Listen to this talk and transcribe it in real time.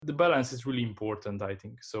the balance is really important, I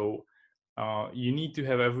think. So you need to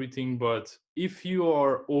have everything, but if you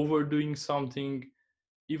are overdoing something,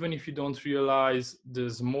 even if you don't realize,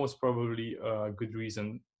 there's most probably a good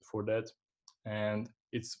reason for that, and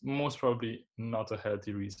it's most probably not a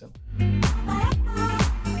healthy reason.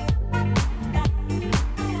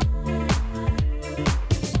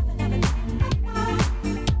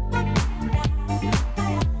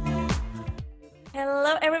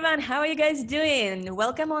 Hello, everyone. How are you guys doing?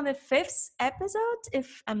 Welcome on the fifth episode,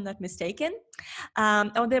 if I'm not mistaken,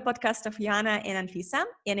 on the podcast of Jana and Anfisa.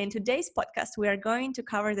 And in today's podcast, we are going to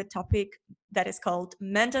cover the topic that is called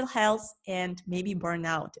mental health and maybe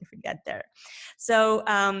burnout if we get there. So,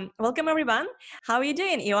 welcome, everyone. How are you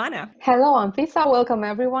doing, Ioana? Hello, Anfisa. Welcome,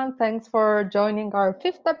 everyone. Thanks for joining our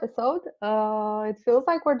fifth episode. It feels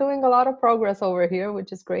like we're doing a lot of progress over here,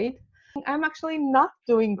 which is great. I'm actually not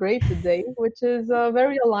doing great today, which is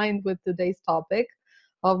very aligned with today's topic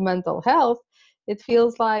of mental health. It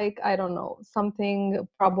feels like, I don't know, something,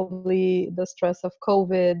 probably the stress of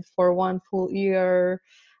COVID for one full year,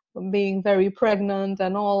 being very pregnant,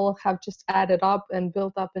 and all have just added up and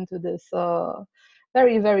built up into this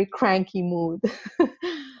very, very cranky mood.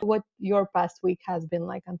 What your past week has been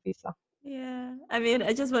like, Anfisa? Yeah, I mean,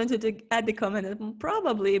 I just wanted to add the comment that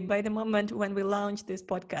probably by the moment when we launch this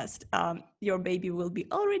podcast, your baby will be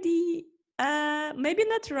already maybe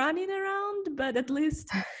not running around, but at least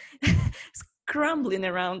scrambling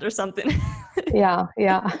around or something. Yeah,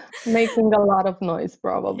 making a lot of noise,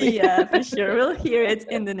 probably. Yeah, for sure. We'll hear it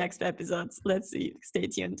in the next episodes. Let's see. Stay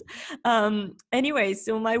tuned. Anyway,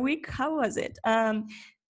 so my week, how was it?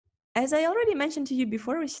 As I already mentioned to you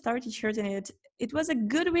before we started shooting it, it was a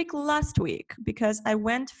good week last week because I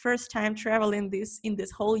went first time traveling in this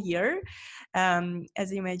whole year.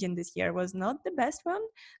 As you imagine, this year was not the best one,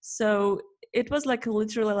 so it was like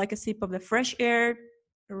literally like a sip of the fresh air.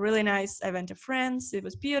 Really nice. I went to France. It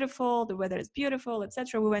was beautiful. The weather is beautiful,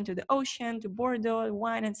 etc. We went to the ocean, to Bordeaux,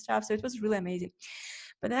 wine and stuff. So it was really amazing.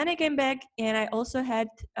 But then I came back and I also had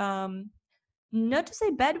not to say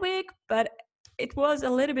bad week, but it was a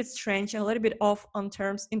little bit strange, a little bit off in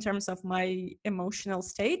terms of my emotional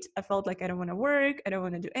state. I felt like I don't want to work, I don't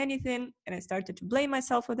want to do anything, and I started to blame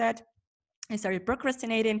myself for that. I started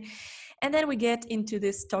procrastinating, and then we get into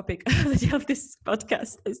this topic of this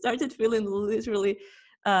podcast. I started feeling literally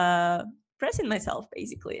pressing myself,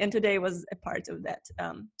 basically, and today was a part of that.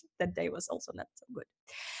 That day was also not so good,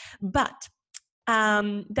 but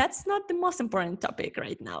that's not the most important topic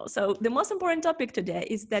right now. So the most important topic today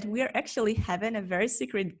is that we are actually having a very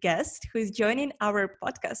secret guest who is joining our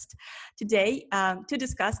podcast today to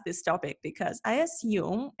discuss this topic, because I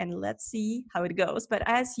assume, and let's see how it goes, but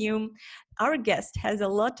I assume our guest has a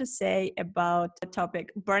lot to say about the topic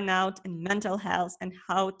burnout and mental health and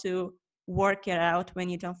how to work it out when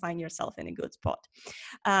you don't find yourself in a good spot.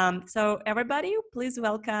 So everybody, please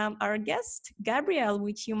welcome our guest, Gabriel,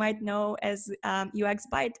 which you might know as UX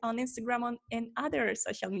Byte on Instagram and other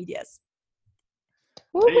social medias.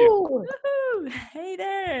 Hey, Woohoo! Woohoo! Hey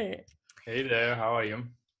there! hey there, how are you?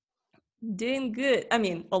 Doing good. I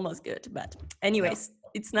mean, almost good. But Yeah. anyways,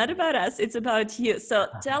 it's not about us. It's about you. So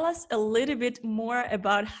tell us a little bit more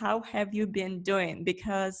about how have you been doing?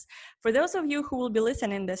 Because for those of you who will be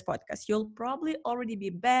listening to this podcast, you'll probably already be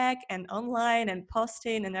back and online and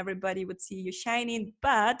posting and everybody would see you shining.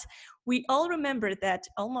 But we all remember that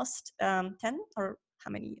almost 10 or how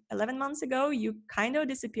many 11 months ago you kind of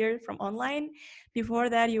disappeared from online. Before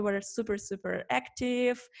that you were super super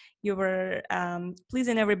active, you were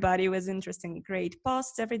pleasing everybody with interesting great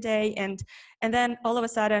posts every day, and then all of a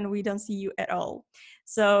sudden we don't see you at all.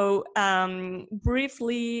 So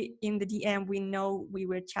briefly in the DM we know we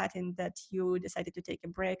were chatting that you decided to take a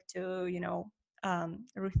break to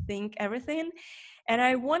rethink everything, and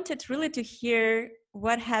I wanted really to hear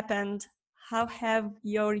what happened. How have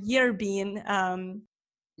your year been?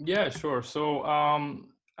 Yeah, sure. So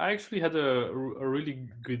I actually had a really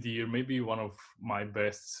good year, maybe one of my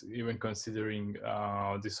best, even considering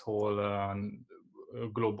this whole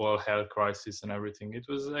global health crisis and everything. It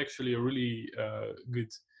was actually a really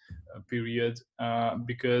good period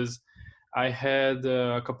because I had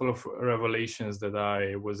a couple of revelations that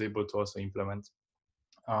I was able to also implement.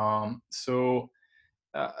 So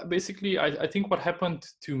basically, I think what happened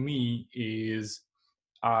to me is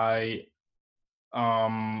I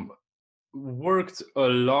um, worked a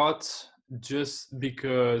lot just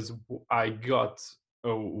because I got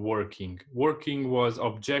working. Working was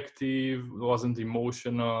objective, wasn't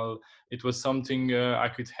emotional. It was something I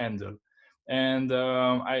could handle, and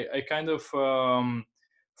I kind of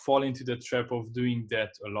fall into the trap of doing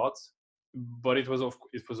that a lot. but it was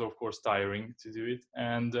of course tiring to do it.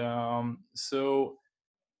 And so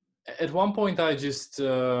at one point I just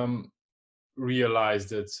realized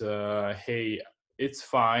that hey, it's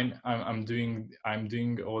fine, I'm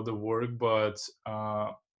doing all the work, but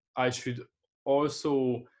I should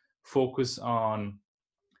also focus on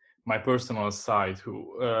my personal side,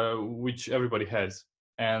 which everybody has,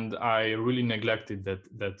 and I really neglected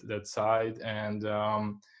that side. And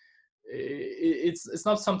it's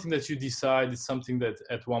not something that you decide, it's something that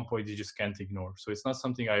at one point you just can't ignore. So it's not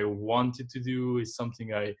something I wanted to do, it's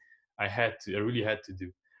something I really had to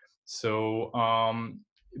do. So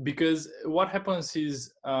because what happens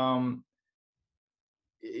is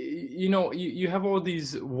you have all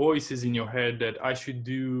these voices in your head that I should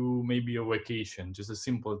do maybe a vacation, just a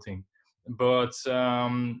simple thing, but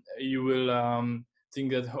you will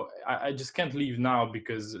think that I just can't leave now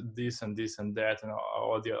because this and this and that and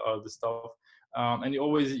all the stuff. And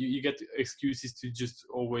you get excuses to just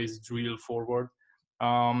always drill forward,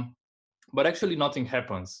 but actually nothing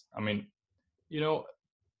happens. I mean, you know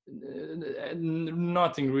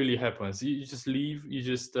nothing really happens. You just leave, you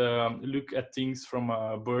just look at things from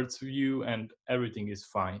a bird's view, and everything is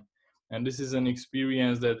fine. And this is an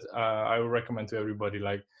experience that I would recommend to everybody.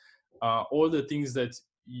 Like all the things that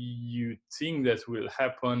you think that will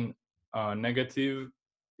happen negative,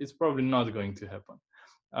 it's probably not going to happen.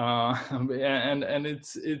 And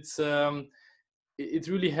it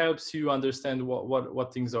really helps you understand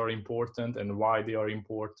what things are important and why they are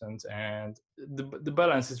important. And the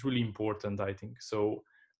balance is really important, I think. So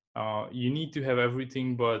you need to have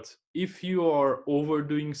everything, but if you are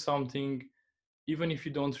overdoing something, even if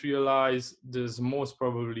you don't realize, there's most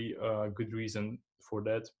probably a good reason for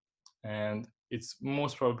that, and it's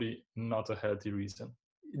most probably not a healthy reason.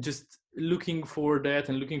 Just looking for that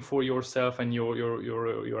and looking for yourself and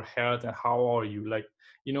your health and how are you, like,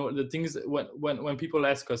 the things that when people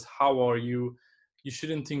ask us how are you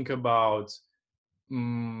shouldn't think about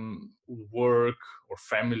work or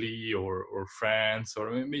family or friends,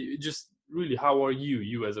 or maybe just really how are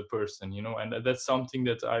you as a person, and that's something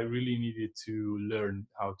that I really needed to learn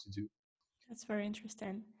how to do. That's very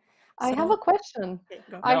interesting. I have So, a question. okay,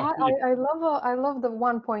 go. I Yeah, had please. I love the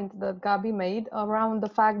one point that Gabi made around the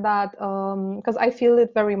fact that because I feel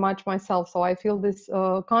it very much myself. So I feel this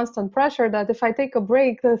constant pressure that if I take a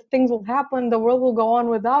break, the things will happen, the world will go on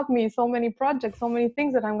without me. So many projects, so many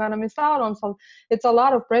things that I'm gonna miss out on. So it's a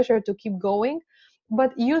lot of pressure to keep going.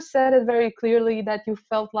 But you said it very clearly that you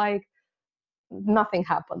felt like nothing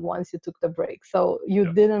happened once you took the break. So you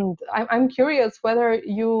Yeah. didn't. I'm curious whether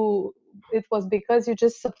it was because you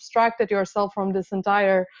just subtracted yourself from this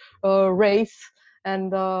entire race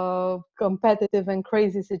and competitive and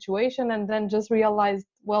crazy situation, and then just realized,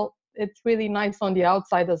 well, it's really nice on the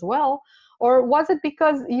outside as well. Or was it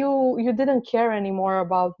because you didn't care anymore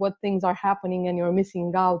about what things are happening and you're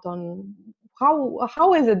missing out on?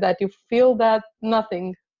 How is it that you feel that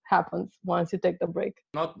nothing happens once you take the break?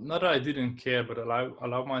 Not that I didn't care, but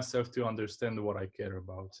allow myself to understand what I care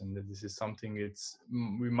about, and that this is something.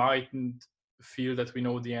 We mightn't feel that we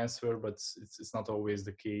know the answer, but it's not always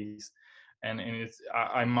the case. And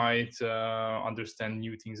I might understand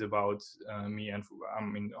new things about me, and I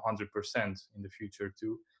mean 100% in the future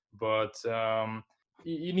too. But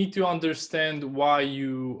you need to understand why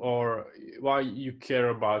you care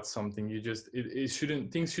about something. It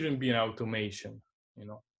shouldn't things shouldn't be an automation, you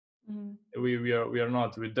know. Mhm.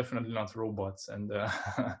 We're definitely not robots, and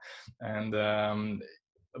and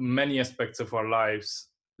many aspects of our lives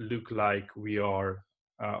look like we are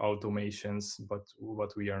automations, but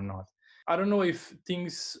we are not. I don't know if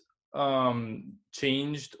things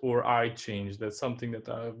changed or I changed. That's something that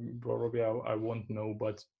I won't know.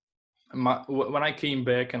 But when I came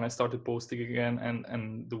back and I started posting again,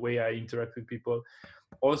 and the way I interact with people,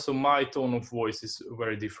 also my tone of voice is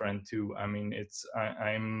very different too. I mean,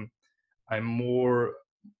 I'm more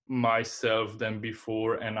myself than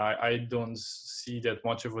before, and I don't see that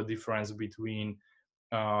much of a difference between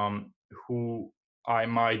who I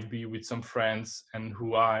might be with some friends and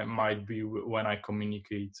who I might be when I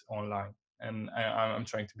communicate online. And I'm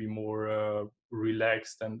trying to be more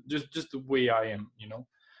relaxed and just the way I am,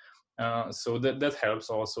 so that helps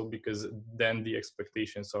also, because then the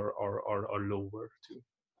expectations are lower too.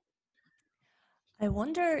 I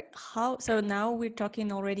wonder how, so now we're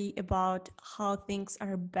talking already about how things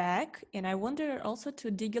are back, and I wonder also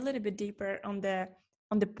to dig a little bit deeper on the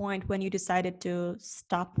point when you decided to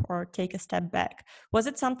stop or take a step back. Was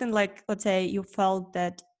it something like, let's say you felt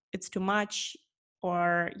that it's too much,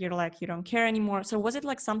 or you're like you don't care anymore? So was it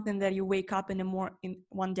like something that you wake up in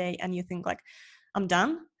one day and you think like, I'm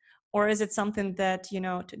done? or is it something that,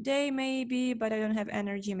 today maybe, but I don't have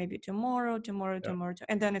energy, maybe tomorrow, Yeah.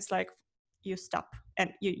 and then it's like you stop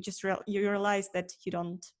and you just you realize that you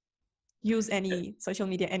don't use any social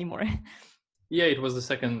media anymore. Yeah, it was the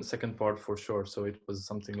second part for sure. So it was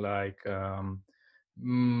something like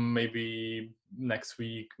maybe next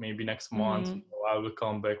week, maybe next month, I will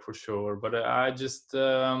come back for sure. But I just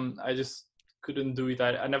couldn't do it.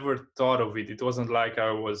 I never thought of it. It wasn't like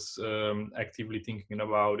I was actively thinking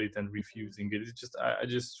about it and refusing it. It's just I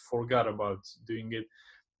just forgot about doing it,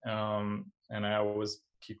 and I always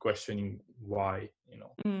keep questioning why.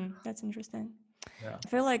 That's interesting. Yeah. I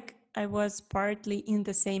feel like I was partly in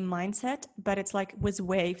the same mindset, but it's like with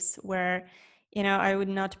waves where, I would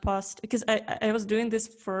not post because I was doing this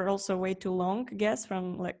for also way too long, I guess,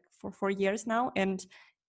 from like for 4 years now. And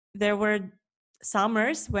there were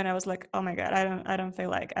summers when I was like, oh my God, I don't feel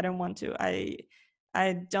like, I don't want to, I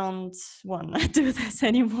don't want to do this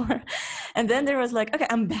anymore. And then there was like, okay,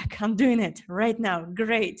 I'm back, I'm doing it right now.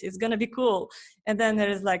 Great. It's going to be cool. And then there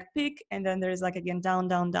is like peak, and then there is like again, down,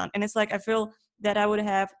 down, down. And it's like, I feel that I would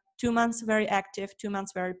have 2 months very active, 2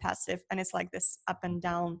 months very passive. And it's like this up and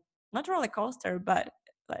down, not roller coaster, but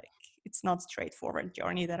like, it's not straightforward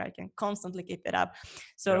journey that I can constantly keep it up.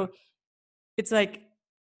 So it's like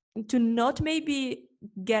to not maybe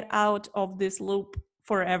get out of this loop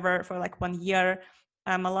forever for like 1 year.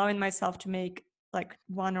 I'm allowing myself to make like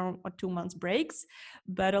 1 or 2 months breaks,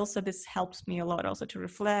 but also this helps me a lot also to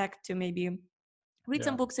reflect, to maybe read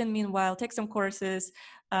some books and meanwhile take some courses,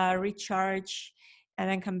 recharge, and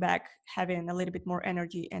then come back having a little bit more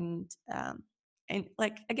energy and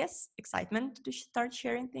like, I guess, excitement to start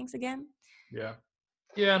sharing things again.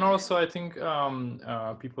 Yeah, and also I think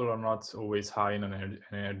people are not always high in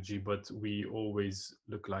energy, but we always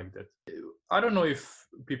look like that. I don't know if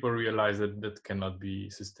people realize that that cannot be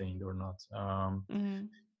sustained or not.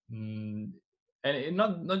 And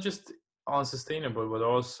not just unsustainable, but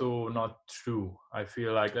also not true. I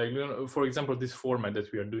feel like for example, this format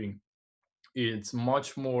that we are doing, it's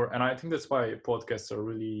much more, and I think that's why podcasts are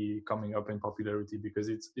really coming up in popularity, because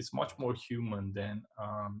it's much more human than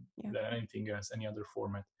anything else, any other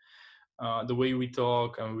format. The way we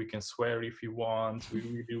talk, and we can swear if we want,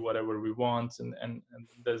 we do whatever we want, and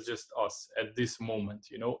that's just us at this moment,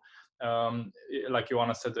 like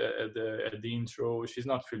Joanna said at the intro, she's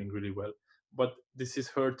not feeling really well, but this is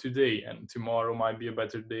her today, and tomorrow might be a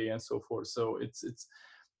better day, and so forth. So it's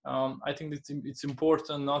I think it's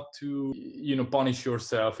important not to punish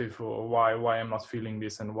yourself if why I'm not feeling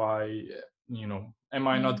this, and why am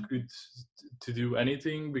I not good to do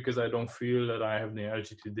anything because I don't feel that I have the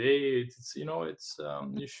energy today. It's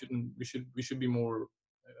we should be more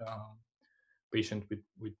patient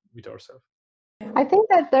with ourselves. I think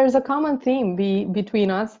that there's a common theme between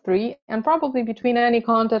us three, and probably between any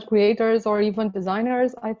content creators or even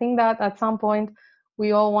designers. I think that at some point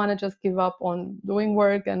we all want to just give up on doing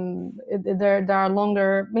work, and there are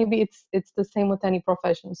longer. Maybe it's the same with any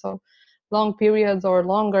profession. So long periods, or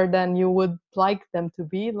longer than you would like them to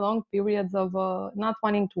be, long periods of not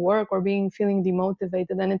wanting to work or feeling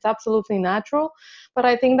demotivated, and it's absolutely natural. But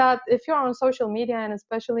I think that if you're on social media, and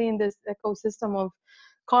especially in this ecosystem of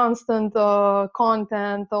constant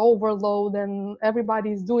content overload, and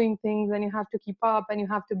everybody's doing things, and you have to keep up, and you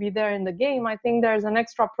have to be there in the game, I think there's an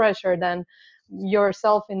extra pressure than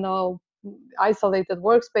yourself in a isolated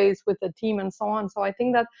workspace with a team and so on. So I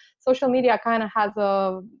think that social media kind of has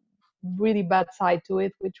a really bad side to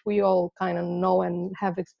it, which we all kind of know and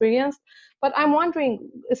have experienced. But I'm wondering,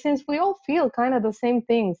 since we all feel kind of the same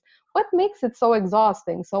things, what makes it so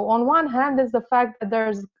exhausting? So on one hand is the fact that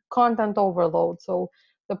there's content overload. So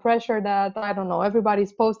the pressure that, I don't know,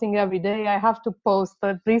 everybody's posting every day. I have to post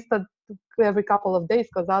at least every couple of days,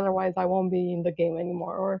 because otherwise I won't be in the game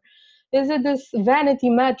anymore. Or is it this vanity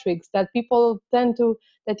metrics that people tend to,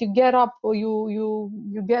 that you get up, or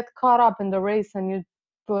you get caught up in the race, and you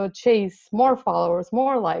chase more followers,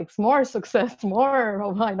 more likes, more success, more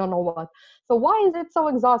I don't know what. So why is it so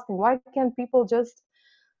exhausting? Why can't people just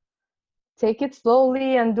take it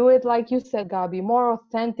slowly and do it like you said, Gabi, more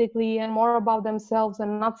authentically and more about themselves,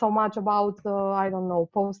 and not so much about I don't know,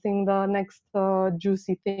 posting the next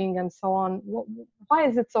juicy thing and so on? Why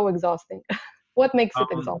is it so exhausting? What makes it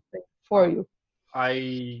exhausting for you?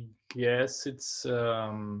 I guess it's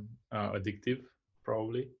addictive,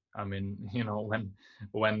 probably. I mean,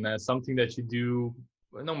 when something that you do,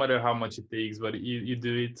 no matter how much it takes, but you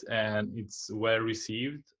do it and it's well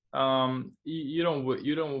received, you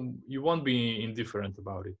won't be indifferent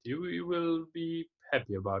about it. You will be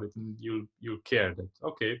happy about it, and you'll care that,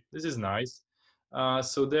 okay, this is nice.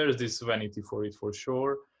 So there's this vanity for it, for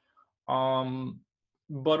sure.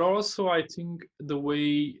 but also I think the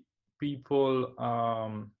way people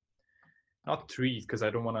not treat, because I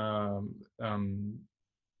don't want to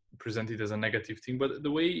present it as a negative thing, but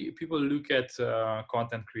the way people look at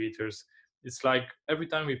content creators, it's like every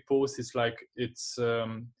time we post, it's like it's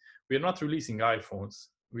we are not releasing iPhones,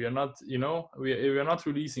 we are not, you know, we are not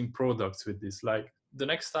releasing products with this. Like the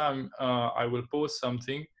next time I will post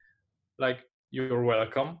something, like, you're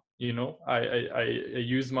welcome, you know, I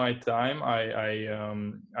use my time,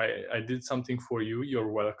 I did something for you,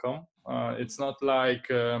 you're welcome. It's not like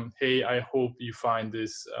hey, I hope you find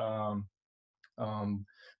this um,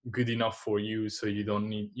 good enough for you, so you don't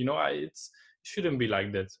need, you know, it's, it shouldn't be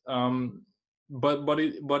like that. But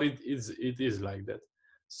it is like that.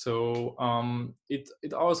 So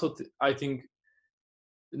it also I think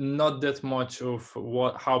not that much of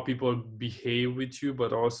what, how people behave with you,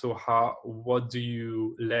 but also how, what do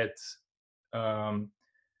you let um,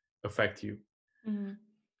 affect you. Mm-hmm.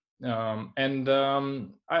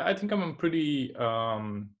 I think I'm pretty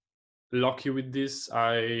lucky with this.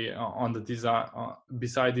 I on the design,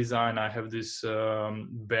 beside design, I have this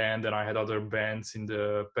band, and I had other bands in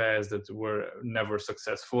the past that were never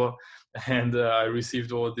successful, and I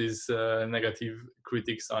received all these negative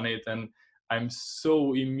critics on it, and I'm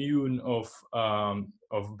so immune of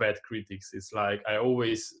bad critics. It's like I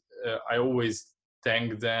always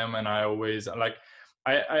thank them, and I always like,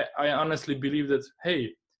 I honestly believe that,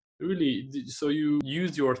 hey, really, so you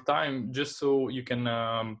use your time just so you can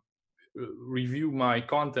review my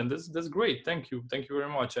content. That's great, thank you very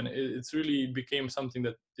much. And it's really became something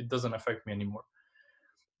that it doesn't affect me anymore.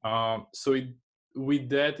 So it, with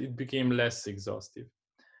that, it became less exhaustive.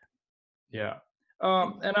 Yeah.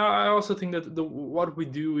 And I also think that the what we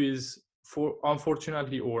do is, for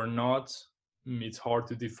unfortunately or not, it's hard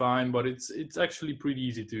to define, but it's actually pretty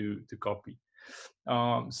easy to copy.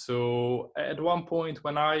 So at one point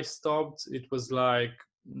when I stopped, it was like,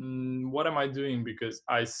 what am I doing? Because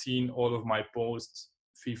I seen all of my posts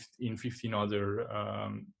in 15 other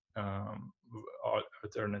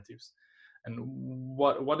alternatives, and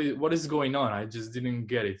what is going on? I just didn't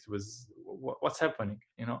get it. It was what's happening,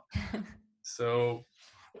 you know? So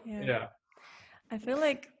yeah. I feel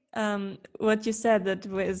like what you said, that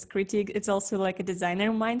with critique, it's also like a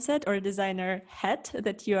designer mindset or a designer hat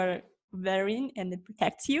that you are wearing, and it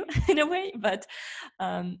protects you in a way. But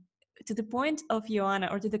to the point of Joanna,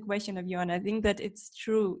 or to the question of Joanna, I think that it's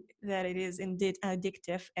true that it is indeed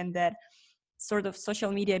addictive, and that sort of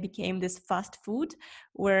social media became this fast food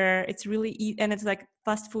where it's really and it's like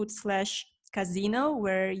fast food slash casino,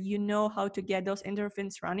 where you know how to get those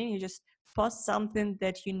endorphins running. You just post something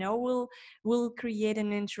that you know will create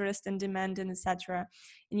an interest and demand, and etc.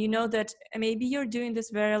 And you know that maybe you're doing this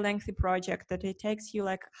very lengthy project that it takes you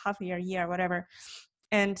like half a year, whatever,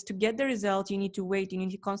 and to get the result you need to wait, you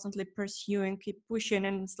need to constantly pursue and keep pushing,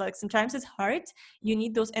 and it's like sometimes it's hard. You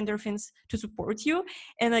need those endorphins to support you,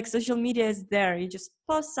 and like social media is there. You just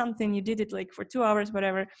post something, you did it like for 2 hours,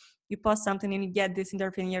 whatever, you post something and you get this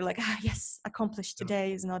endorphin, and you're like, ah, yes, accomplished,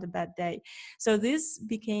 today is not a bad day. So this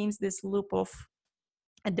becomes this loop of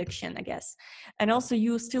addiction, I guess. And also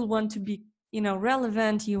you still want to be, you know,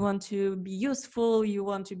 relevant, you want to be useful, you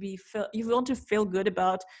want to be you want to feel good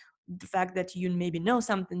about the fact that you maybe know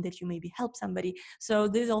something, that you maybe help somebody. So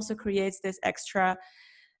this also creates this extra,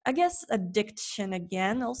 I guess, addiction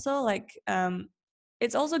again. Also, like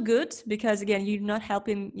it's also good because again, you're not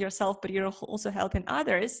helping yourself, but you're also helping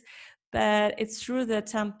others. But it's true that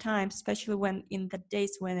sometimes, especially when in the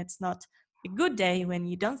days when it's not a good day, when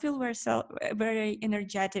you don't feel very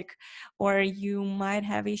energetic, or you might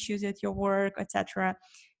have issues at your work, etc.,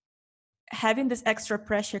 having this extra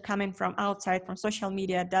pressure coming from outside, from social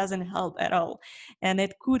media, doesn't help at all. And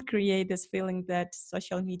it could create this feeling that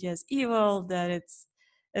social media is evil, that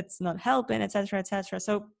it's not helping, etc., etc.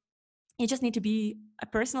 So you just need to be a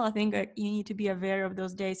personal, I think you need to be aware of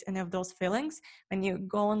those days and of those feelings when you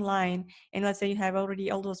go online. And let's say you have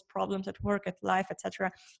already all those problems at work, at life,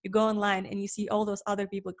 etc. You go online and you see all those other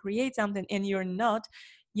people create something and you're not.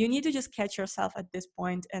 You need to just catch yourself at this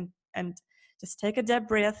point and just take a deep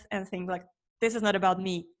breath and think like, this is not about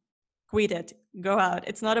me. Quit it. Go out.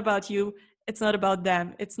 It's not about you. It's not about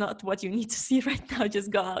them. It's not what you need to see right now.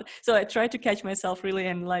 Just go out. So I try to catch myself really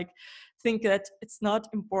and like think that it's not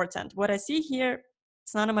important. What I see here,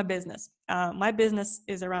 it's none of my business. My business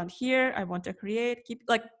is around here. I want to create.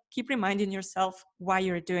 Keep reminding yourself why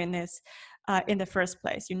you're doing this in the first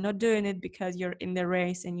place. You're not doing it because you're in the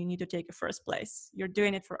race and you need to take a first place. You're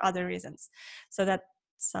doing it for other reasons. So that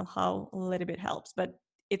somehow a little bit helps. But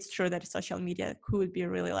it's true that social media could be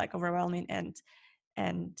really like overwhelming and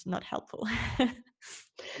and not helpful.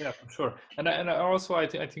 Yeah, for sure. And I also I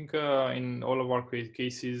think in all of our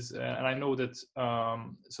cases, and I know that.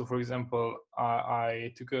 So, for example,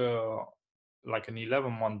 I took a like an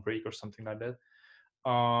 11-month break or something like that,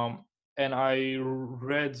 and I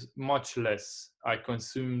read much less. I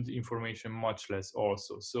consumed information much less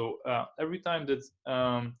also. So every time that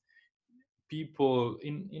people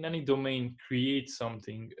in any domain create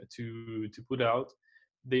something to put out,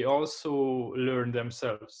 they also learn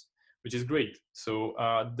themselves, which is great. So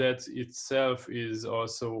that itself is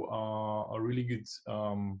also a really good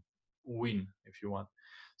win, if you want.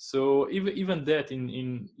 So even that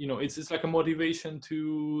in it's like a motivation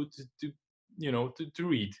to to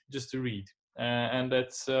read, just to read, and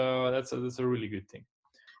that's a really good thing.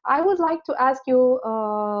 I would like to ask you,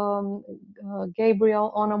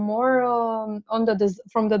 Gabriel, on a more on the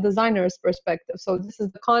from the designer's perspective. So this is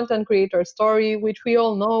the content creator story, which we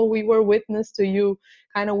all know. We were witness to you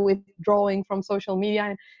kind of withdrawing from social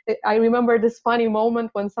media. And I remember this funny moment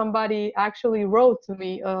when somebody actually wrote to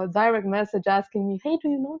me a direct message asking me, "Hey, do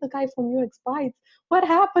you know the guy from UX Bytes? What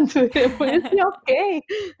happened to him? Is he okay?"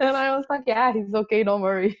 And I was like, "Yeah, he's okay. Don't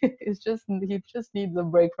worry. He just needs a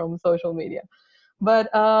break from social media."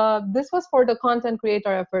 But this was for the content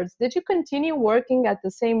creator efforts. Did you continue working at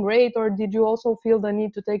the same rate, or did you also feel the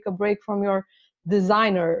need to take a break from your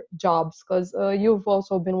designer jobs? Because you've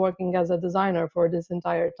also been working as a designer for this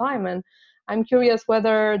entire time. And I'm curious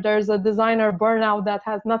whether there's a designer burnout that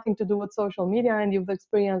has nothing to do with social media and you've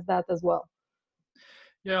experienced that as well.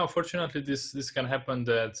 Yeah, unfortunately, this can happen,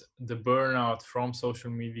 that the burnout from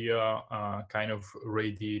social media kind of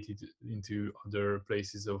radiated into other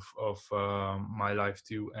places of my life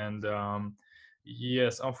too. And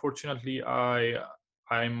yes, unfortunately,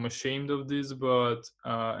 I'm ashamed of this, but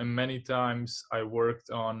and many times I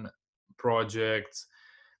worked on projects.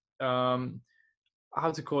 Um,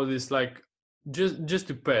 how to call this, like just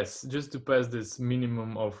to pass this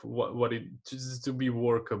minimum of what it just to be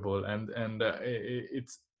workable, and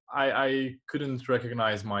it's I couldn't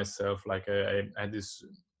recognize myself, like I had this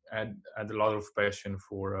had a lot of passion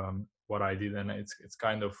for what I did, and it's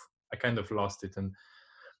kind of I kind of lost it, and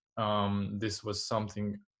this was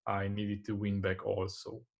something I needed to win back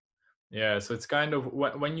also. Yeah, so it's kind of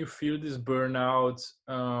when you feel this burnout,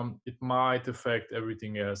 it might affect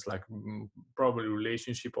everything else, like probably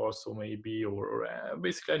relationship also maybe, or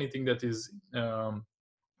basically anything that is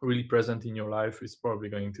really present in your life is probably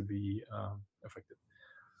going to be affected.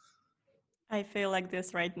 I feel like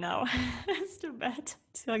this right now. It's too bad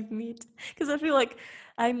to admit, because I feel like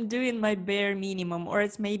I'm doing my bare minimum, or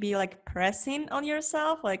it's maybe like pressing on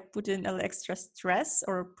yourself, like putting an extra stress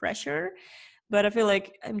or pressure. But I feel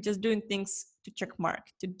like I'm just doing things to check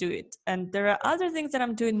mark to do it. And there are other things that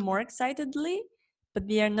I'm doing more excitedly, but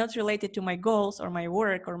they are not related to my goals or my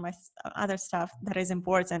work or my other stuff that is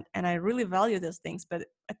important. And I really value those things. But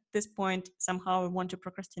at this point, somehow I want to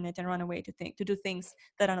procrastinate and run away to do things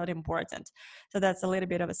that are not important. So that's a little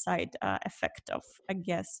bit of a side effect of, I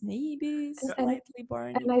guess, maybe And, slightly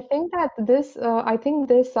burning. and I think that I think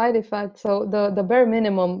this side effect, so the bare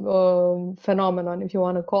minimum phenomenon, if you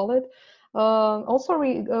want to call it, also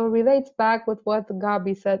relates back with what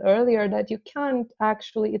Gabi said earlier, that you can't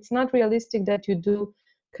actually, it's not realistic that you do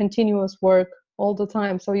continuous work all the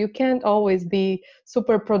time. So you can't always be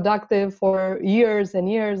super productive for years and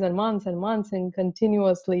years and months and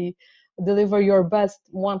continuously deliver your best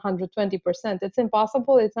 120%. It's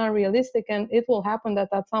impossible, it's not realistic, and it will happen that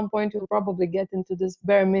at some point you'll probably get into this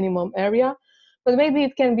bare minimum area, but maybe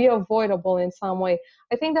it can be avoidable in some way.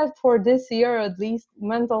 I think that for this year at least,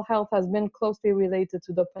 mental health has been closely related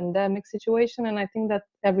to the pandemic situation, and I think that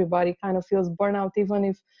everybody kind of feels burnout, even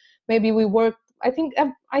if maybe we work. I think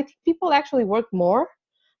people actually work more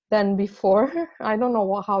than before. I don't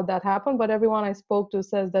know how that happened, but everyone I spoke to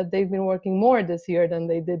says that they've been working more this year than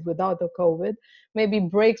they did without the COVID. Maybe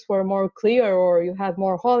breaks were more clear, or you had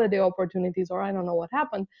more holiday opportunities, or I don't know what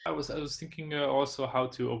happened. I was thinking also how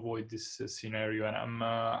to avoid this scenario, and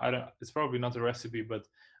I don't. It's probably not a recipe, but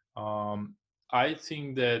I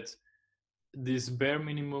think that this bare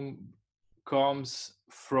minimum comes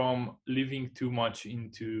from living too much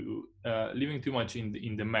in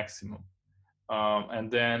the maximum,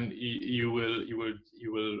 and then you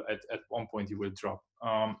will at one point you will drop.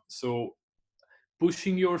 So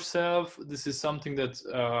pushing yourself, this is something that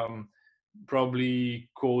probably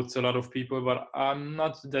quotes a lot of people, but I'm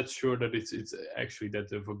not that sure that it's actually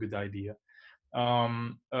that of a good idea.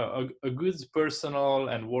 A good personal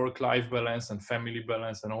and work-life balance and family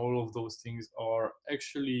balance and all of those things are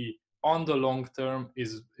actually on the long term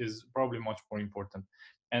is probably much more important,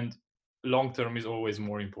 and long term is always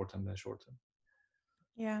more important than short term.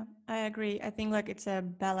 Yeah, I agree. I think like it's a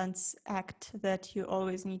balance act that you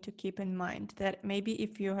always need to keep in mind, that maybe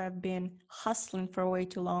if you have been hustling for way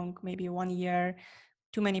too long, maybe 1 year,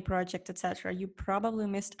 too many projects, etc., you probably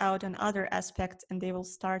missed out on other aspects, and they will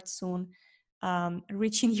start soon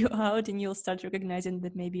reaching you out, and you'll start recognizing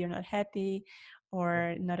that maybe you're not happy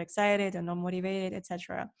or not excited or not motivated,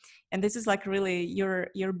 etc. And this is like really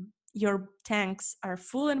your tanks are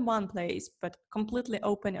full in one place but completely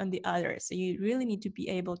open on the other, so you really need to be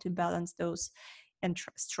able to balance those and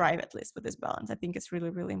strive at least with this balance. I think it's really,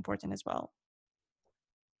 really important as well.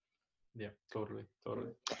 Yeah, totally,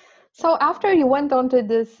 totally. So after you went on to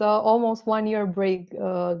this almost 1 year break,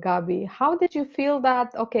 Gabi, how did you feel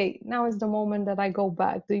that, okay, now is the moment that I go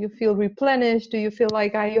back? Do you feel replenished? Do you feel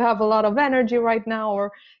like you have a lot of energy right now, or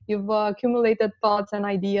you've accumulated thoughts and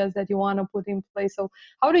ideas that you want to put in place? So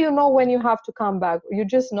how do you know when you have to come back? You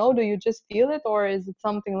just know, do you just feel it? Or is it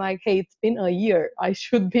something like, hey, it's been a year, I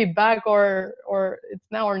should be back, or it's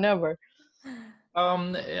now or never?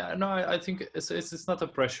 Yeah, no, I think it's not a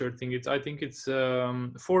pressure thing. I think it's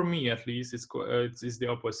for me at least it's the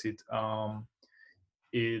opposite.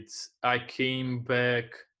 It's I came back.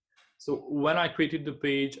 So when I created the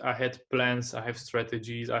page, I had plans, I have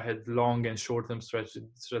strategies, I had long and short-term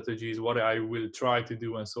strategies, what I will try to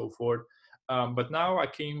do and so forth. But now I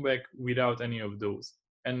came back without any of those,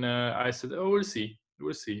 and I said, "Oh,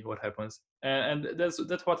 we'll see what happens." And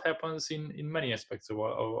that's what happens in many aspects of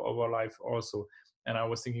our life also. And I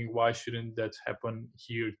was thinking, why shouldn't that happen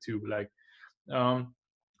here too? Like, um,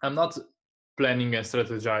 I'm not planning and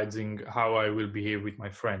strategizing how I will behave with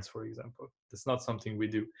my friends, for example. That's not something we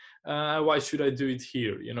do. Why should I do it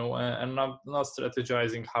here? And not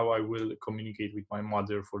strategizing how I will communicate with my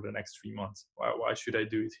mother for the next 3 months. Why should I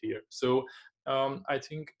do it here? So I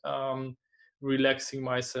think relaxing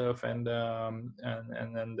myself and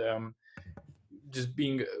just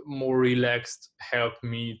being more relaxed helped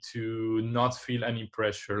me to not feel any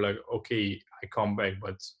pressure. Like, okay, I come back,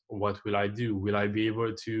 but what will I do? Will I be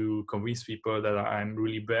able to convince people that I'm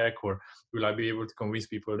really back, or will I be able to convince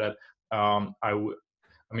people that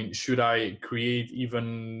I mean, should I create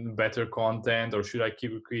even better content, or should I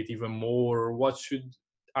create even more? Or what should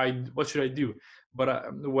I do?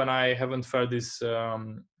 But when I haven't felt this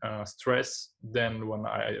stress, then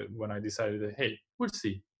when I decided that, hey,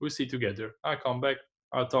 we'll see together. I'll come back.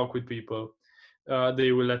 I'll talk with people.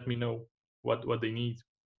 They will let me know what they need.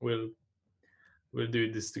 We'll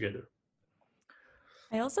do this together.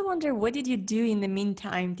 I also wonder, what did you do in the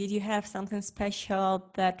meantime? Did you have something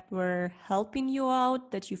special that were helping you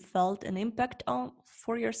out, that you felt an impact on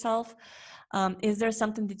for yourself? Is there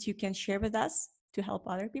something that you can share with us to help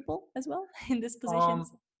other people as well in these Um,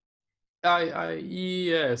 positions? I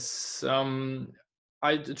yes.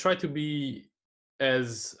 I try to be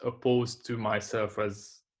as opposed to myself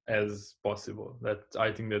as possible. That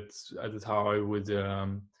I think that's how I would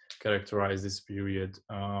characterize this period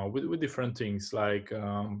with different things. Like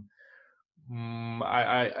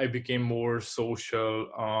I became more social,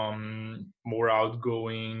 more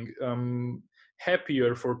outgoing,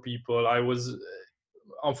 happier for people. I was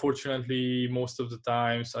unfortunately most of the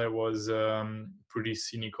times I was pretty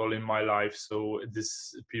cynical in my life, so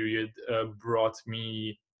this period brought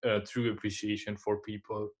me true appreciation for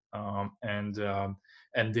people, and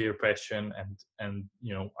their passion, and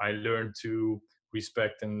I learned to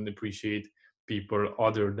respect and appreciate people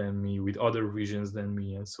other than me, with other visions than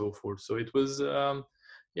me, and so forth. So it was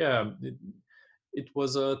yeah it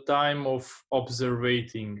was a time of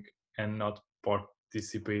observating and not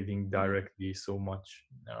participating directly so much.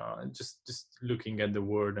 Just looking at the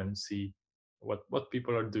world and see what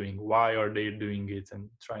people are doing, why are they doing it, and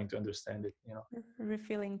trying to understand it.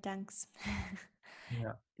 Refilling tanks.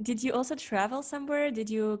 Yeah. Did you also travel somewhere? Did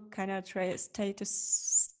you kind of try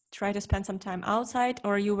to spend some time outside,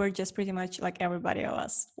 or you were just pretty much like everybody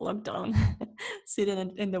else, locked down,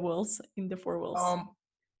 sitting in the walls, in the four walls? um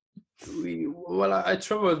well, I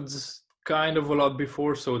traveled kind of a lot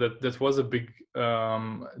before, so that was a big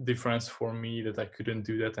difference for me, that I couldn't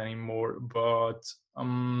do that anymore. But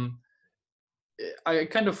I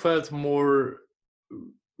kind of felt more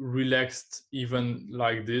relaxed even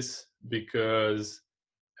like this, because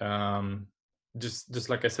um, just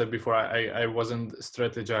like I said before, I wasn't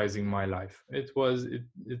strategizing my life.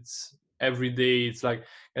 It's every day. It's like,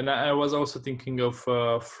 and I was also thinking of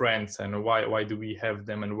friends, and why do we have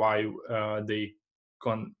them, and why they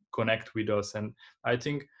connect with us. And I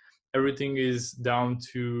think everything is down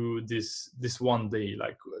to this one day.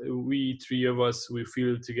 Like, we three of us, we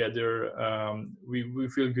feel together, we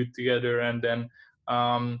feel good together, and then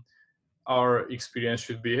our experience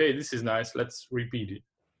should be, hey, this is nice, let's repeat it.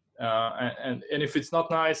 And if it's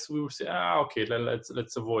not nice, we will say, okay,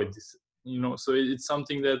 let's avoid this. So it's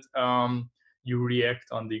something that you react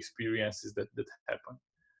on the experiences that happen,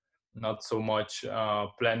 not so much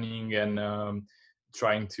planning and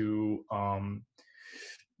trying to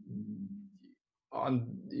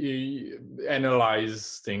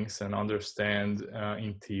analyze things and understand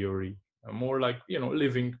in theory. More like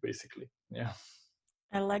living, basically. Yeah.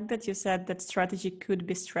 I like that you said that strategy could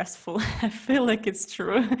be stressful. I feel like it's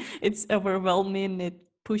true. It's overwhelming. It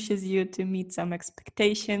pushes you to meet some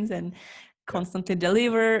expectations and constantly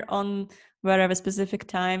deliver on whatever specific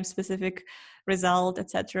time, specific result,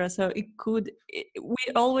 etc. So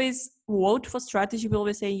we always vote for strategy. We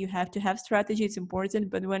always say you have to have strategy. It's important.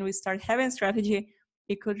 But when we start having strategy,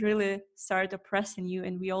 it could really start oppressing you.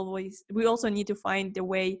 And we also need to find a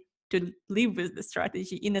way to live with the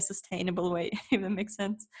strategy in a sustainable way, if that makes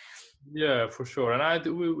sense. Yeah, for sure.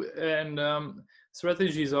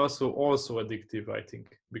 Strategy is also addictive, I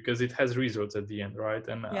think, because it has results at the end, right?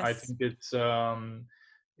 And Yes. I think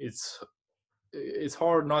it's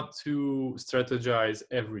hard not to strategize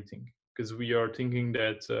everything, because we are thinking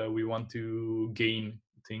that we want to gain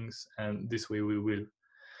things, and this way we will.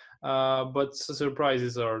 But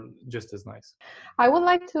surprises are just as nice. I would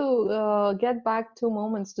like to get back 2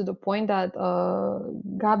 moments to the point that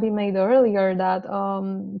Gabi made earlier, that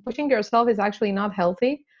pushing yourself is actually not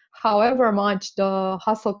healthy. However much the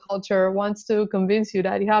hustle culture wants to convince you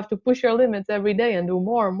that you have to push your limits every day and do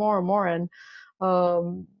more and more and more, and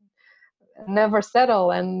um, never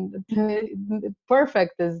settle, and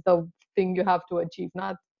perfect is the thing you have to achieve,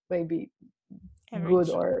 not maybe good Average.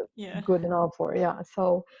 or Yeah. good enough, or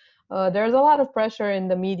so there's a lot of pressure in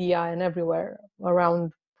the media and everywhere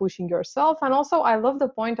around pushing yourself. And also I love the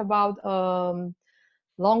point about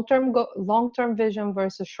long-term vision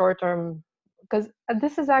versus short-term, because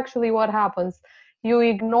this is actually what happens. You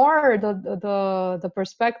ignore the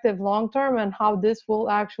perspective long-term and how this will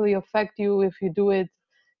actually affect you if you do it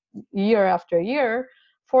year after year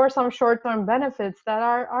for some short-term benefits that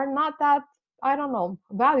are not that, I don't know,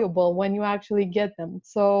 valuable when you actually get them.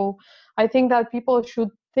 So I think that people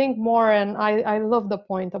should think more, and I love the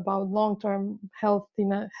point about long-term health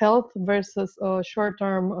versus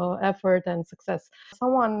short-term effort and success.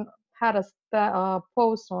 Someone had a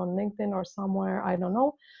post on LinkedIn or somewhere, I don't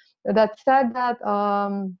know, that said that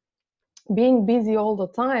being busy all the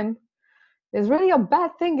time is really a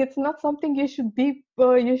bad thing. It's not something you should be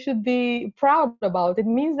proud about. It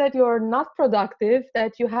means that you're not productive,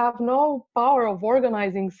 that you have no power of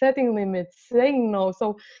organizing, setting limits, saying no.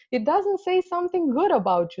 So it doesn't say something good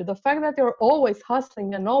about you. The fact that you're always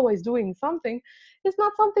hustling and always doing something is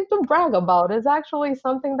not something to brag about. It's actually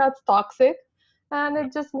something that's toxic, and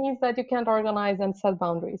it just means that you can't organize and set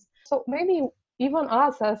boundaries. So maybe even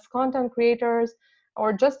us as content creators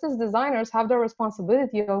or just as designers have the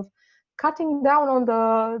responsibility of cutting down on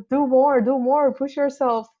the do more, push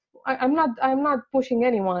yourself. I'm not pushing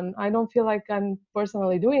anyone. I don't feel like I'm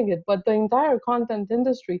personally doing it, but the entire content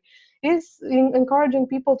industry is encouraging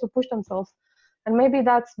people to push themselves, and maybe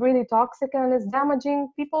that's really toxic and is damaging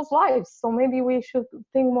people's lives. So maybe we should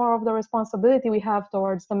think more of the responsibility we have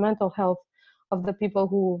towards the mental health of the people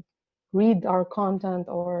who read our content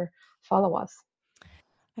or follow us.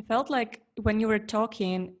 I felt like when you were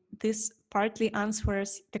talking, this partly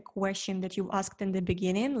answers the question that you asked in the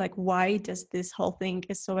beginning, like why does this whole thing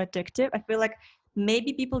is so addictive? I feel like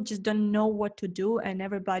maybe people just don't know what to do, and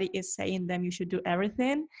everybody is saying them you should do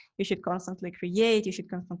everything. You should constantly create, you should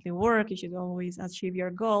constantly work, you should always achieve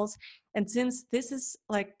your goals. And since this is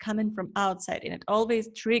like coming from outside and it always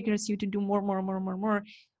triggers you to do more,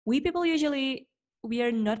 we people usually we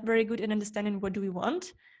are not very good at understanding what do we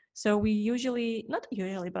want. So we usually, not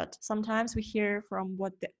usually, but sometimes we hear from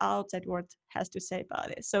what the outside world has to say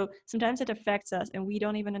about it. So sometimes it affects us and we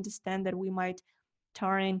don't even understand that we might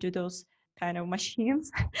turn into those kind of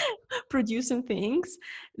machines producing things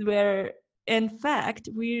where in fact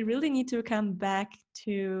we really need to come back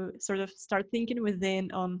to sort of start thinking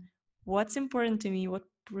within on what's important to me, what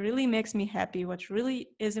really makes me happy, what really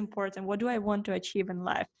is important, what do I want to achieve in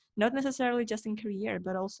life, not necessarily just in career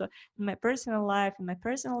but also in my personal life, in my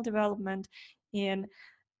personal development, in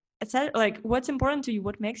etc. Like what's important to you,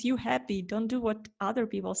 what makes you happy. Don't do what other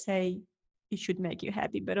people say it should make you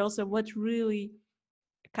happy, but also what really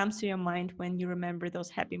comes to your mind when you remember those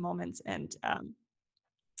happy moments, and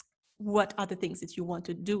what are the things that you want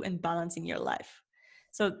to do and balance in your life.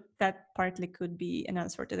 So that partly could be an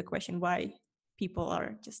answer to the question why people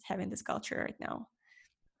are just having this culture right now.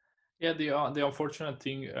 Yeah, the unfortunate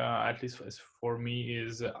thing, at least for me,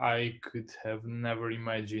 is I could have never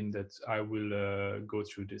imagined that I will go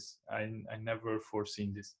through this. I never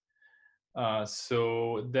foreseen this.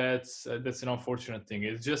 So that's an unfortunate thing.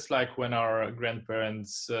 It's just like when our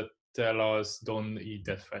grandparents tell us don't eat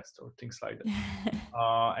that fast or things like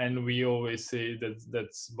that. And we always say that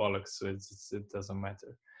that's bollocks, so it doesn't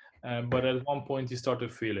matter. But at one point you start to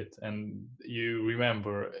feel it and you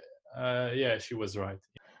remember, yeah, she was right.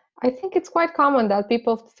 I think it's quite common that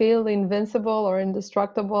people feel invincible or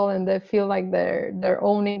indestructible, and they feel like they're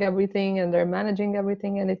owning everything and they're managing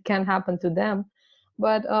everything, and it can happen to them.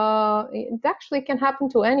 But it actually can happen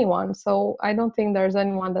to anyone. So I don't think there's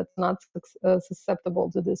anyone that's not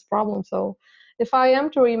susceptible to this problem. So if I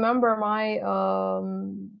am to remember my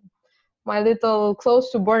little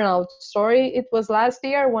close to burnout story, it was last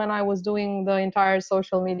year when I was doing the entire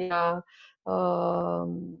social media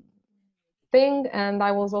um, thing, and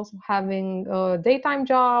I was also having a daytime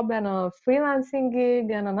job and a freelancing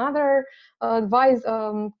gig and another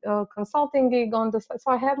consulting gig on the side.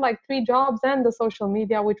 So I had like 3 jobs and the social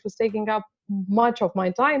media, which was taking up much of my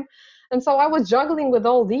time. And so I was juggling with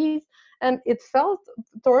all these, and it felt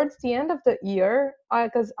towards the end of the year,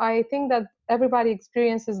 because I think that everybody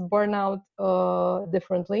experiences burnout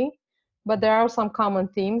differently, but there are some common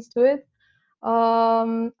themes to it.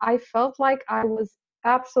 I felt like I was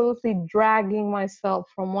absolutely dragging myself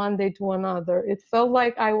from one day to another. It felt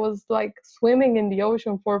like I was like swimming in the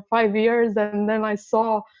ocean for 5 years, and then I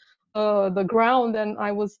saw the ground, and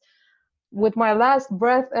I was with my last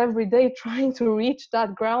breath every day trying to reach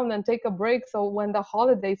that ground and take a break. So when the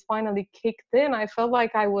holidays finally kicked in, I felt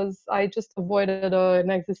like I just avoided an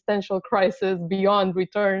existential crisis beyond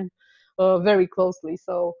return very closely.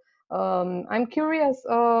 So I'm curious,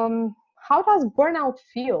 how does burnout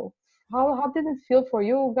feel? How did it feel for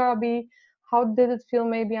you, Gabi? How did it feel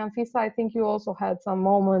maybe, Anfisa? I think you also had some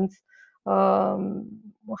moments. Um,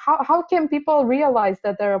 how can people realize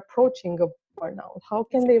that they're approaching a burnout? How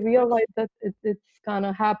can they realize that it's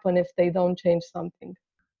gonna happen if they don't change something?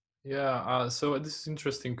 Yeah, so this is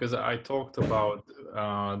interesting because I talked about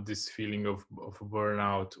this feeling of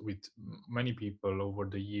burnout with many people over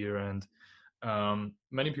the year, and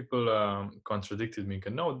many people contradicted me.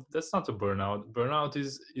 No, that's not a burnout. Burnout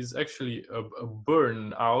is actually a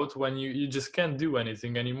burnout when you just can't do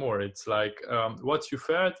anything anymore. It's like what you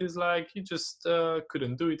felt is like you just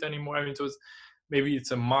couldn't do it anymore. I mean, it was maybe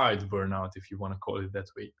it's a mild burnout if you want to call it that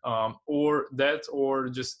way, or that, or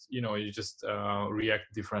just you just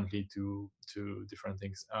react differently to different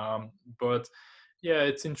things. But yeah,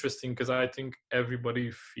 it's interesting because I think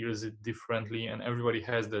everybody feels it differently and everybody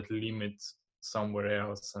has that limit somewhere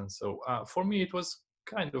else. And so for me it was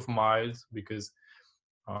kind of mild because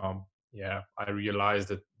yeah, I realized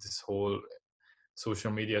that this whole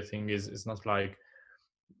social media thing is not like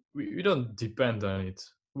we don't depend on it.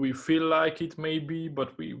 We feel like it maybe,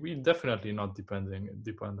 but we definitely not depend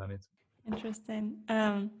on it. Interesting.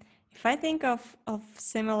 If I think of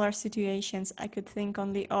similar situations, I could think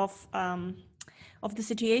only of the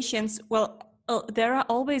situations. Well, there are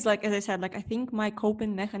always, like as I said, like I think my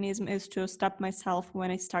coping mechanism is to stop myself when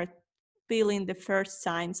I start feeling the first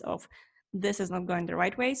signs of this is not going the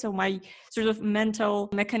right way. So my sort of mental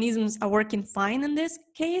mechanisms are working fine in this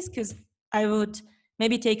case, because I would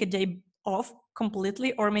maybe take a day off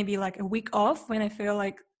completely, or maybe like a week off when I feel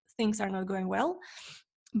like things are not going well.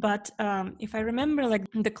 But if I remember, like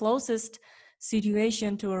the closest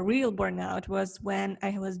situation to a real burnout was when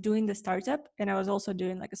I was doing the startup, and I was also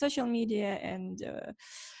doing like a social media and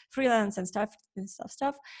freelance and stuff.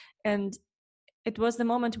 And it was the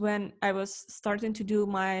moment when I was starting to do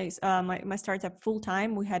my startup full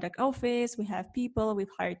time. We had like office, we have people,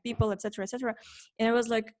 we've hired people, etc., etc., and it was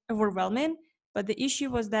like overwhelming. But the issue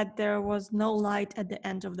was that there was no light at the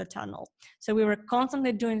end of the tunnel. So we were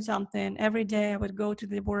constantly doing something every day. I would go to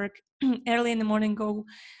the work early in the morning,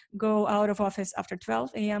 go out of office after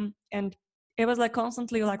 12 a.m. and it was like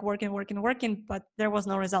constantly like working, but there was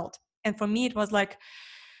no result. And for me, it was like,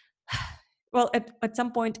 well, at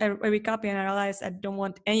some point I wake up and I realize I don't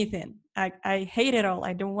want anything. I hate it all.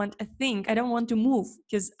 I don't want a thing. I don't want to move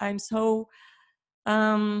because I'm so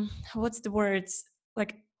what's the words,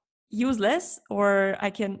 like useless, or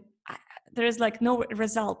there's like no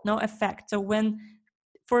result, no effect. So when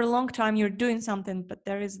for a long time you're doing something but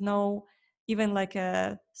there is no even like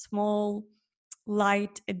a small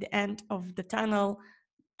light at the end of the tunnel,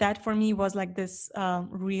 that for me was like this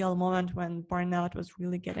real moment when burnout was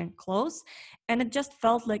really getting close. And it just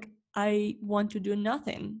felt like I want to do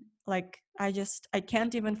nothing. Like I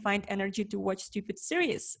can't even find energy to watch stupid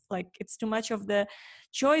series. Like it's too much of the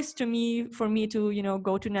choice to me for me to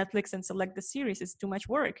go to Netflix and select the series. It's too much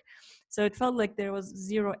work. So it felt like there was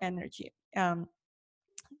zero energy.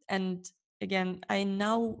 And again, I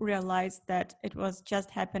now realize that it was just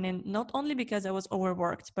happening not only because I was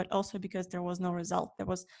overworked, but also because there was no result. There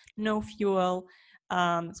was no fuel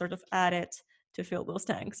sort of added to fill those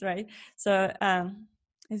tanks, right? So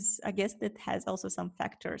I guess that has also some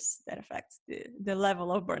factors that affect the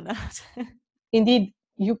level of burnout. Indeed,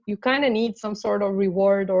 you kind of need some sort of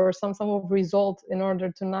reward or some of result in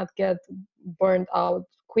order to not get burned out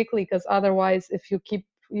quickly, because otherwise if you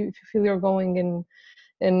feel you're going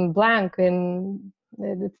in blank, and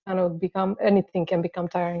it's kind of become, anything can become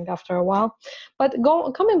tiring after a while. But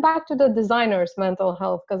coming back to the designers' mental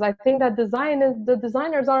health, because I think that the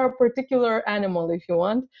designers are a particular animal, if you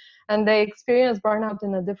want, and they experience burnout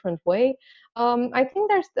in a different way. I think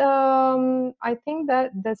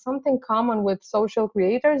that there's something common with social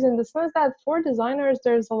creators, in the sense that for designers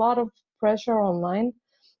there's a lot of pressure online,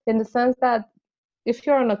 in the sense that if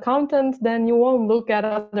you're an accountant, then you won't look at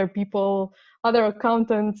other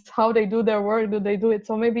accountants, how they do their work, do they do it.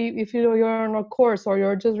 So maybe if you're on a course or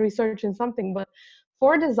you're just researching something, but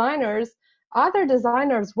for designers, other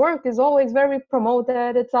designers' work is always very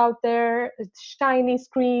promoted. It's out there, it's shiny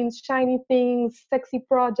screens, shiny things, sexy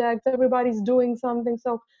projects, everybody's doing something.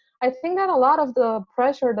 So I think that a lot of the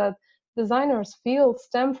pressure that designers feel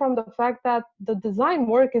stem from the fact that the design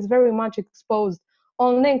work is very much exposed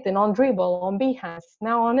on LinkedIn, on Dribbble, on Behance,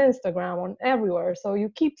 now on Instagram, on everywhere. So you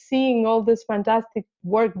keep seeing all this fantastic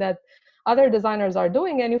work that other designers are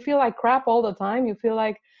doing, and you feel like crap all the time. You feel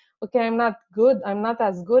like, okay, I'm not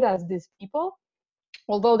as good as these people,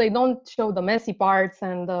 although they don't show the messy parts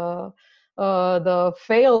and the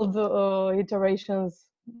failed iterations.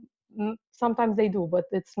 Sometimes they do, but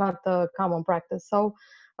it's not the common practice. So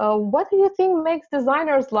what do you think makes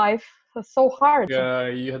designers' life so hard? Yeah,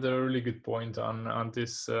 you had a really good point on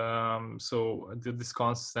this. So this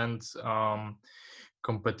constant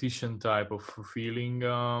competition type of feeling,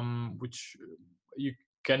 which you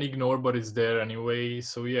can ignore, but it's there anyway.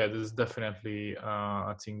 So yeah, there's definitely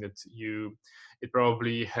a thing that it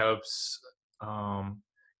probably helps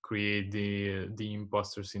create the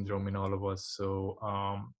imposter syndrome in all of us. So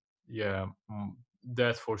yeah,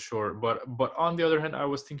 that for sure. But on the other hand, I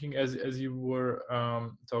was thinking as you were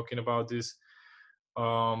talking about this,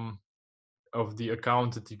 of the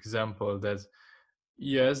accountant example, that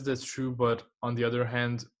yes, that's true, but on the other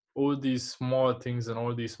hand, all these small things and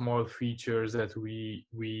all these small features that we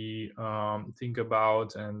think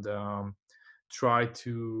about and try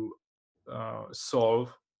to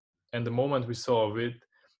solve, and the moment we solve it,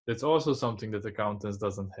 that's also something that accountants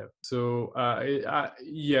doesn't have. So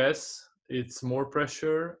yes, it's more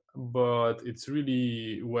pressure, but it's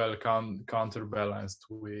really well counterbalanced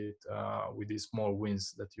with these small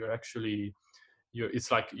wins that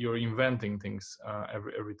it's like you're inventing things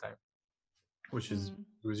every time, which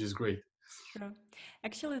is great. True.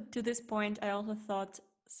 Actually, to this point, I also thought,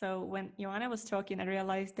 so when Joanna was talking, I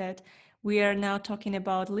realized that we are now talking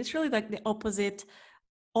about literally like the opposites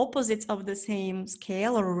of the same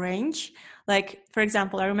scale or range. Like, for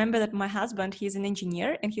example, I remember that my husband, he's an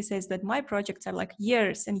engineer, and he says that my projects are like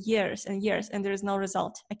years and years and years, and there is no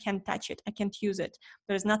result. I can't touch it. I can't use it.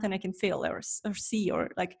 There's nothing I can feel or see or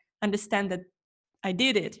like understand that I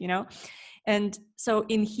did it, you know? And so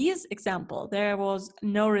in his example, there was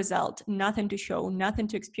no result, nothing to show, nothing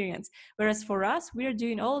to experience. Whereas for us, we're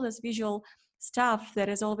doing all this visual stuff that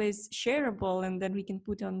is always shareable, and then we can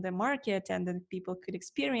put on the market, and then people could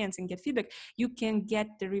experience and get feedback. You can get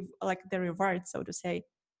the reward, so to say,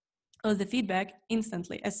 of the feedback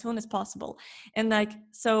instantly, as soon as possible. And like,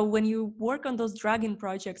 so when you work on those dragon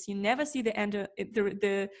projects, you never see the end of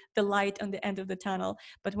the light on the end of the tunnel.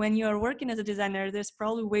 But when you are working as a designer, there's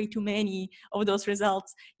probably way too many of those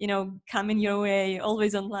results, you know, coming your way,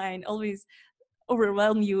 always online, always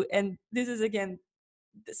overwhelm you. And this is again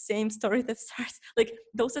the same story that starts like,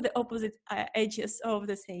 those are the opposite edges of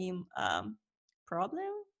the same problem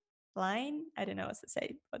line. I don't know what to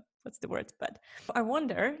say, but what's the word? But I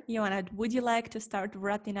wonder, Joanna, would you like to start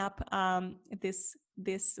wrapping up this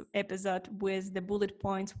episode with the bullet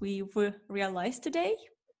points we've realized today?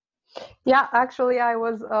 Yeah, actually, I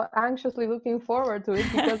was anxiously looking forward to it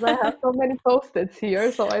because I have so many post-its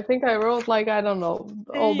here. So I think I wrote like, I don't know,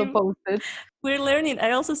 all the post-its. We're learning.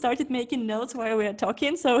 I also started making notes while we were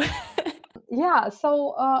talking. So yeah,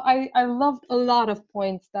 so I loved a lot of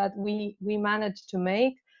points that we managed to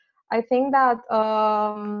make. I think that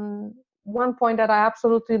one point that I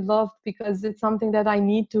absolutely loved, because it's something that I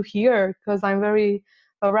need to hear because I'm very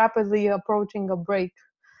rapidly approaching a break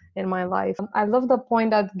in my life. I love the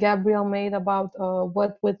point that Gabrielle made about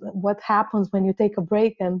what happens when you take a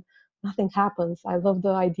break and nothing happens. I love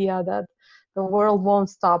the idea that the world won't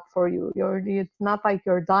stop for you. It's not like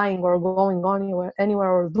you're dying or going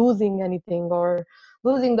anywhere or losing anything or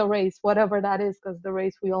losing the race, whatever that is, because the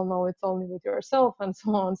race, we all know, it's only with yourself and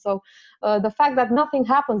so on. So the fact that nothing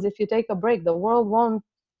happens if you take a break, the world won't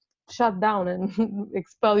shut down and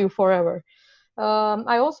expel you forever.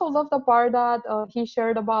 I also love the part that he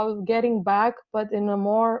shared about getting back, but in a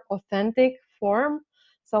more authentic form.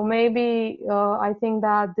 So maybe I think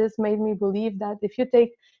that this made me believe that if you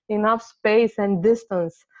take enough space and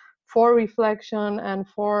distance for reflection and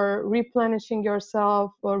for replenishing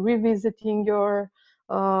yourself or revisiting your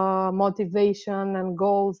motivation and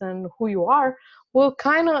goals and who you are, will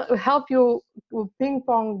kind of help you ping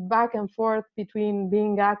pong back and forth between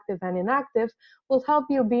being active and inactive, will help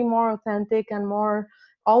you be more authentic and more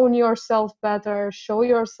own yourself better, show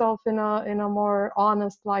yourself in a more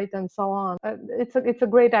honest light, and so on. It's a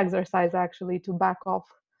great exercise actually to back off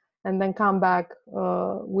and then come back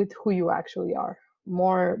with who you actually are,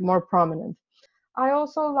 more prominent. I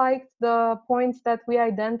also liked the points that we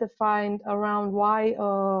identified around why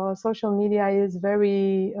social media is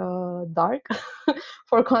very dark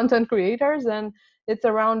for content creators, and it's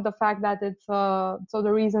around the fact that it's so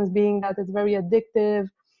the reasons being that it's very addictive.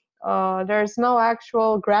 There's no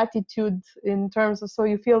actual gratitude in terms of, so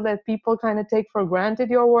you feel that people kind of take for granted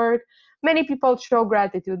your work. Many people show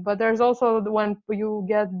gratitude, but there's also when you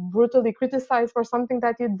get brutally criticized for something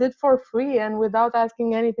that you did for free and without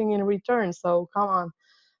asking anything in return. So come on,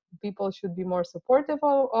 people should be more supportive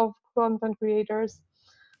of content creators.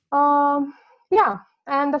 Yeah,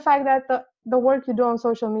 and the fact that the work you do on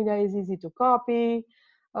social media is easy to copy.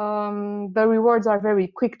 The rewards are very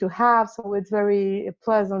quick to have, so it's very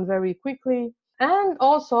pleasant very quickly. And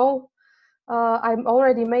also, I've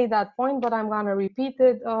already made that point, but I'm gonna repeat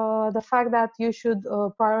it. The fact that you should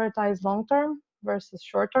prioritize long-term versus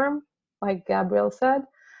short-term, like Gabriel said,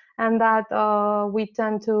 and that we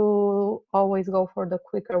tend to always go for the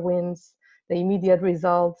quicker wins, the immediate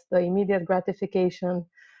results, the immediate gratification,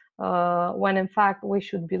 when in fact we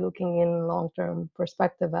should be looking in long-term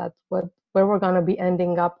perspective at where we're gonna be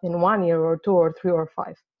ending up in 1 year or 2 or 3 or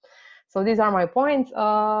 5. So these are my points.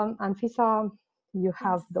 Anfisa, you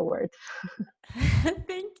have the word.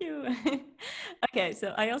 Thank you. Okay,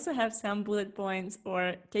 so I also have some bullet points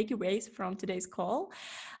or takeaways from today's call.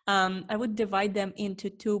 I would divide them into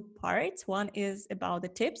two parts. One is about the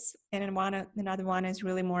tips, and then another one is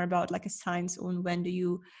really more about like a science on when are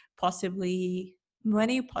you possibly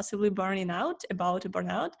burning out, about to burn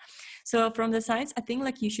out. So from the science, I think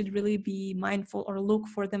like you should really be mindful or look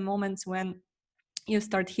for the moments when you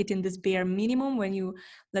start hitting this bare minimum, when you,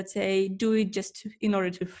 let's say, do it just in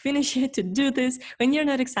order to finish it, to do this, when you're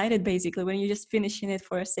not excited, basically, when you're just finishing it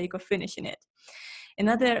for the sake of finishing it.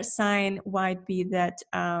 Another sign might be that,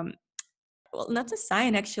 well, not a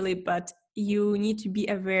sign actually, but you need to be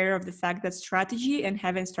aware of the fact that strategy and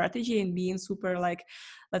having strategy and being super, like,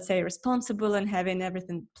 let's say, responsible and having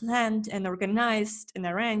everything planned and organized and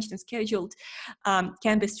arranged and scheduled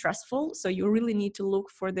can be stressful. So you really need to look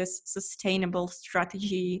for this sustainable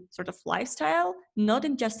strategy sort of lifestyle, not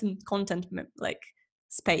in just in content like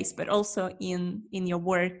space, but also in your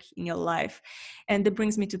work, in your life. And that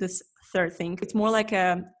brings me to this third thing. It's more like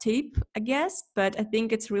a tip, I guess, but I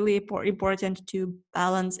think it's really important to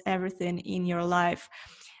balance everything in your life,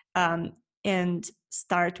 and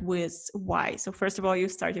start with why. So first of all, you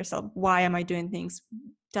start yourself. Why am I doing things?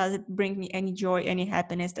 Does it bring me any joy, any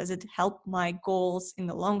happiness? Does it help my goals in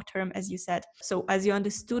the long term, as you said? So as you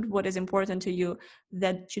understood what is important to you,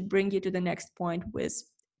 that should bring you to the next point, with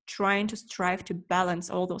trying to strive to balance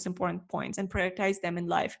all those important points and prioritize them in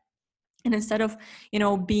life. And instead of,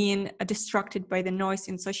 being distracted by the noise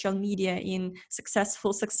in social media, in success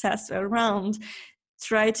around,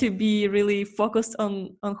 try to be really focused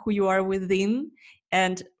on who you are within,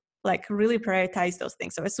 and like really prioritize those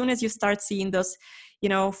things. So as soon as you start seeing those,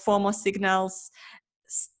 FOMO signals,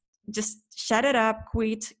 just shut it up,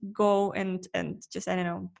 quit, go, and just, I don't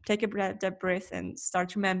know, take a deep breath and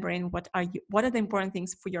start remembering what are the important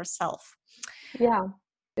things for yourself. Yeah,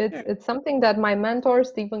 it's something that my mentor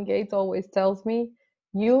Stephen Gates always tells me.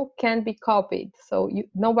 You can be copied, so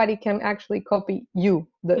nobody can actually copy you,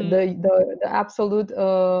 the absolute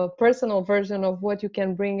personal version of what you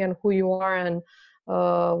can bring and who you are and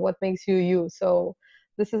what makes you you. So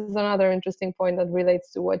this is another interesting point that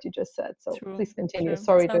relates to what you just said. So please continue.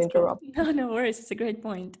 Sorry to interrupt. Cool. No worries. It's a great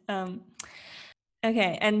point.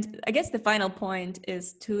 Okay, and I guess the final point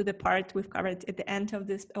is to the part we've covered at the end of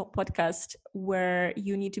this podcast, where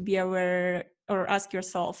you need to be aware or ask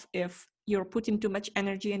yourself if you're putting too much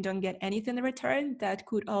energy and don't get anything in return. That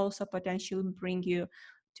could also potentially bring you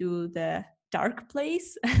to the dark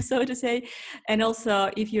place, so to say. And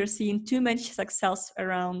also, if you're seeing too much success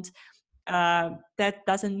around, that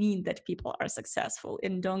doesn't mean that people are successful.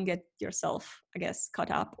 And don't get yourself, I guess,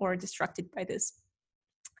 caught up or distracted by this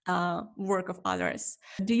work of others.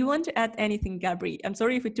 Do you want to add anything, Gabri? I'm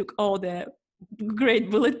sorry if we took all the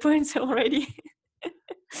great bullet points already.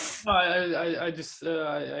 No, I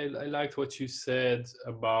liked what you said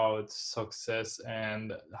about success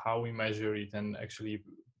and how we measure it, and actually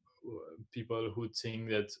people who think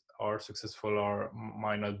that are successful are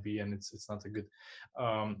might not be, and it's not a good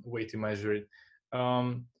way to measure it.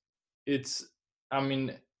 It's I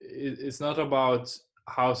mean it's not about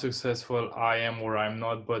how successful I am or I'm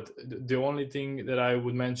not, but the only thing that I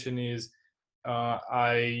would mention is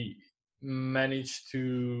I managed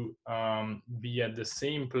to be at the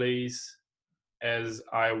same place as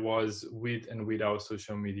I was with and without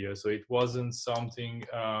social media. So it wasn't something.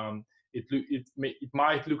 It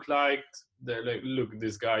might look like look,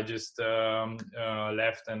 this guy just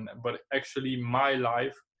left, but actually my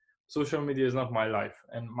life, social media is not my life,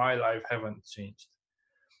 and my life haven't changed.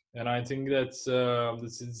 And I think that's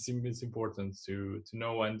it's important to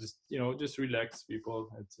know, and just relax, people.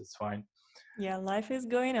 It's fine. Yeah, life is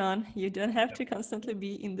going on. You don't have to constantly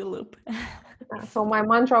be in the loop. So my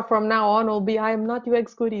mantra from now on will be, I am not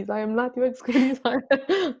UX Goodies. I am not UX Goodies.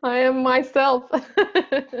 I am myself.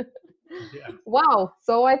 Yeah. Wow.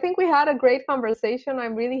 So I think we had a great conversation.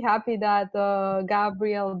 I'm really happy that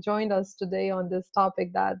Gabriel joined us today on this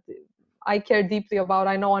topic that I care deeply about.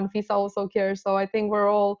 I know Anfisa also cares. So I think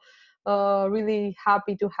we're all really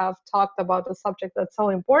happy to have talked about a subject that's so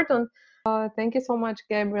important. Thank you so much,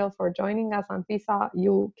 Gabriel, for joining us. Anfisa,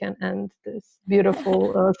 you can end this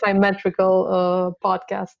beautiful symmetrical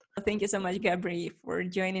podcast. Thank you so much, Gabri, for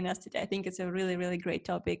joining us today. I think it's a really, really great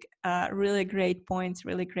topic, really great points,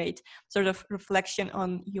 really great sort of reflection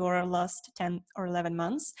on your last 10 or 11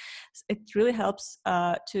 months. It really helps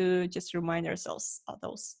to just remind ourselves of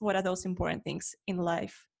what are those important things in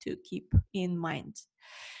life to keep in mind.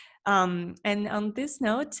 And on this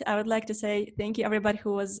note, I would like to say thank you everybody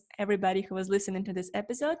who was listening to this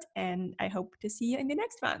episode, and I hope to see you in the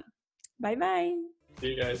next one. Bye bye.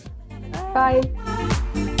 See you guys. Bye.